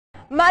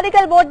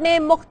Medical board نے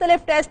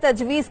مختلف test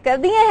تجویز کر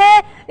دیے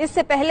ہیں۔ اس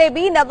سے پہلے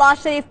بھی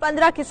نواز شریف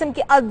 15 قسم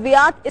کی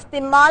ادویات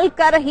استعمال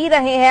کر ہی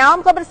رہے ہیں۔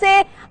 عام خبر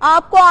سے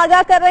آپ کو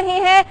آگاہ کر رہے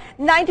ہیں،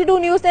 92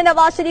 نیوز نے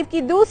نواز شریف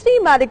کی دوسری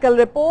میڈیکل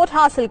رپورٹ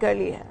حاصل کر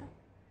لی ہے۔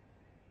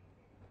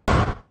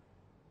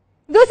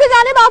 دوسری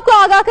جانب آپ کو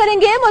آگاہ کریں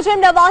گے، مجرم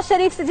نواز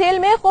شریف سے جیل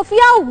میں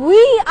خفیہ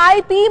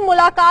VIP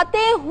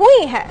ملاقاتیں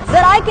ہوئی ہیں۔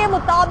 ذرائع کے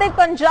مطابق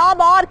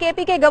پنجاب اور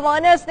KP کے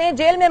گورنرز نے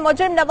جیل میں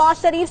مجرم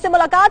نواز شریف سے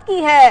ملاقات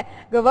کی ہے۔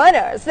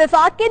 گورنرز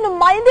وفاق کے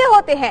نمائندے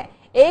ہوتے ہیں،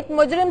 ایک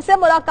مجرم سے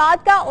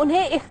ملاقات کا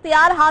انہیں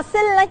اختیار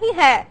حاصل نہیں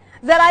ہے۔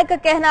 ذرائع کا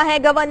کہنا ہے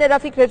گورنر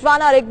رفیق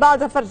رضوانہ اور اقبال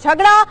ظفر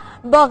جھگڑا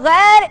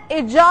بغیر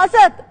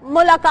اجازت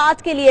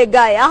ملاقات کے لیے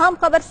گئے۔ اہم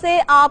خبر سے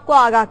آپ کو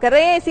آگاہ کر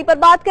رہے ہیں، اسی پر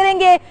بات کریں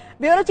گے۔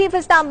 بیورو چیف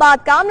اسلام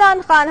آباد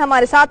کامران خان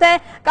ہمارے ساتھ ہیں۔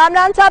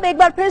 کامران صاحب، ایک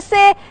بار پھر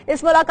سے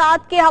اس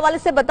ملاقات کے حوالے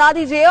سے بتا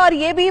دیجئے اور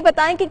یہ بھی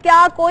بتائیں کہ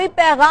کیا کوئی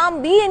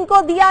پیغام بھی ان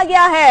کو دیا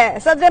گیا ہے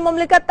صدر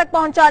مملکت تک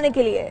پہنچانے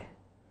کے لیے؟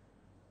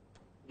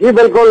 جی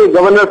بالکل،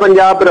 گورنر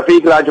پنجاب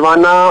رفیق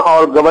رضوانہ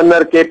اور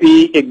گورنر KP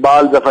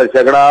اقبال ظفر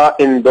جھگڑا،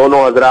 ان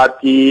دونوں حضرات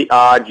کی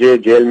آج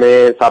جیل میں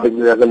سابق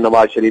وزیر اعظم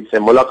نواز شریف سے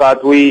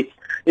ملاقات ہوئی۔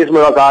 اس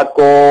ملاقات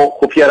کو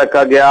خفیہ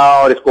رکھا گیا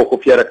اور اس کو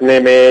خفیہ رکھنے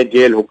میں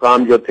جیل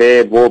حکام جو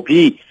تھے وہ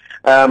بھی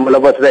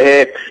ملوث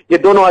رہے۔ یہ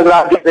دونوں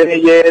حضرات جو تھے،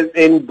 یہ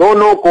ان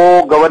دونوں کو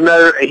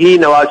گورنر ہی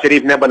نواز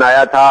شریف نے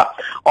بنایا تھا،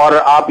 اور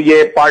آپ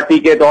یہ پارٹی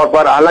کے طور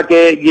پر،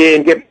 حالانکہ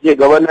یہ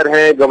گورنر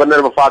ہیں،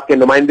 گورنر وفاق کے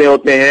نمائندے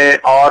ہوتے ہیں،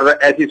 اور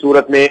ایسی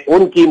صورت میں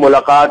ان کی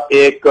ملاقات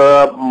ایک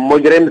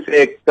مجرم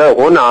سے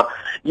ہونا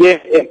یہ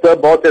ایک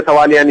بہت سے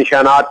سوالیہ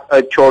نشانات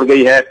چھوڑ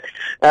گئی ہے۔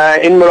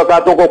 ان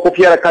ملاقاتوں کو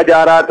خفیہ رکھا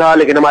جا رہا تھا،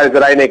 لیکن ہمارے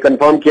ذرائع نے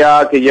کنفرم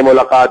کیا کہ یہ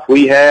ملاقات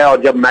ہوئی ہے، اور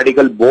جب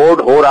میڈیکل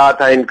بورڈ ہو رہا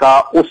تھا ان کا،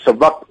 اس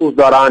وقت اس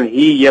دوران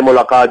ہی یہ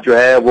ملاقات جو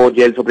ہے وہ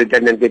جیل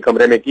سپرنٹینڈنٹ کے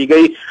کمرے میں کی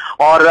گئی۔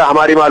 اور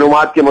ہماری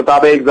معلومات کے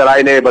مطابق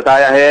ذرائع نے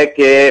بتایا ہے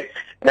کہ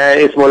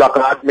اس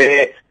ملاقات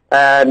میں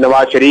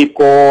نواز شریف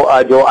کو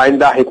جو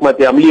آئندہ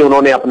حکمت عملی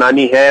انہوں نے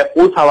اپنانی ہے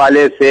اس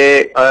حوالے سے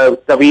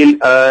طویل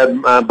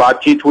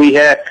بات چیت ہوئی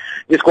ہے،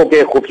 جس کو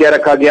کہ خفیہ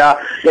رکھا گیا،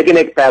 لیکن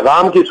ایک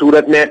پیغام کی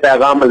صورت میں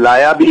پیغام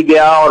لایا بھی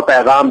گیا اور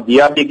پیغام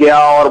دیا بھی گیا،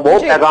 اور وہ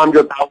پیغام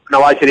جو تھا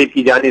نواز شریف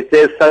کی جانب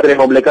سے صدر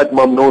مملکت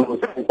ممنون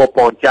حسین کو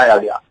پہنچایا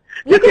گیا۔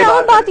 لیکن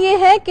اور بات یہ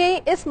ہے کہ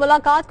اس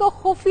ملاقات کو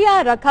خفیہ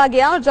رکھا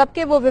گیا، اور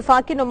جبکہ وہ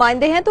وفاق کے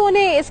نمائندے ہیں تو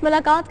انہیں اس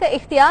ملاقات کا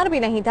اختیار بھی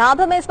نہیں تھا۔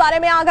 اب ہمیں اس بارے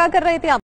میں آگاہ کر رہے تھے آپ